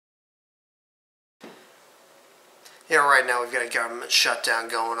Right now we've got a government shutdown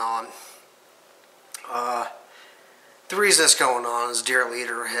going on. The reason it's going on is dear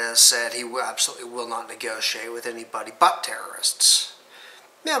leader has said he absolutely will not negotiate with anybody but terrorists.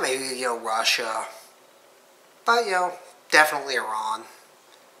 Maybe, Russia, but, definitely Iran.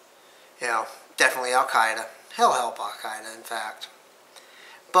 Definitely Al-Qaeda. He'll help Al-Qaeda, in fact.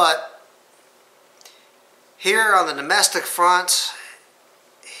 But here on the domestic front,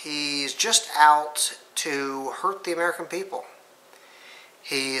 he's just out to hurt the American people.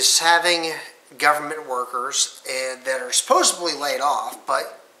 He's having government workers that are supposedly laid off,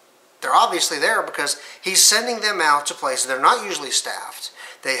 but they're obviously there because he's sending them out to places they're not usually staffed.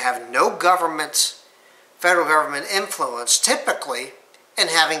 They have no federal government influence, typically, and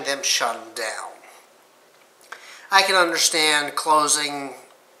having them shut them down. I can understand closing,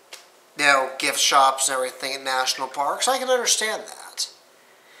 gift shops and everything at national parks. I can understand that.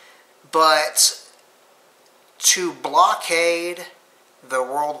 But to blockade the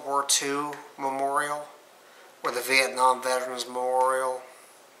World War II Memorial or the Vietnam Veterans Memorial,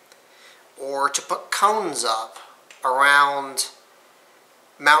 or to put cones up around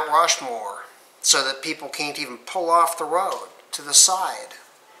Mount Rushmore so that people can't even pull off the road to the side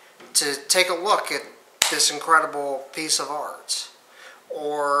to take a look at this incredible piece of art,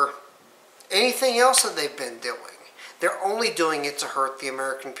 or anything else that they've been doing. They're only doing it to hurt the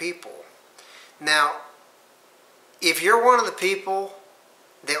American people. Now, if you're one of the people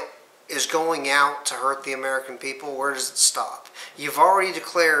that is going out to hurt the American people, where does it stop? You've already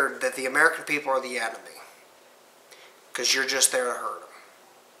declared that the American people are the enemy because you're just there to hurt them.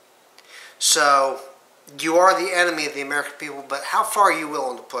 So, you are the enemy of the American people, but how far are you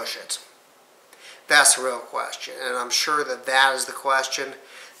willing to push it? That's the real question, and I'm sure that that is the question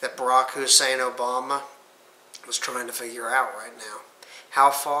that Barack Hussein Obama was trying to figure out right now. How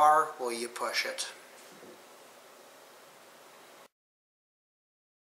far will you push it?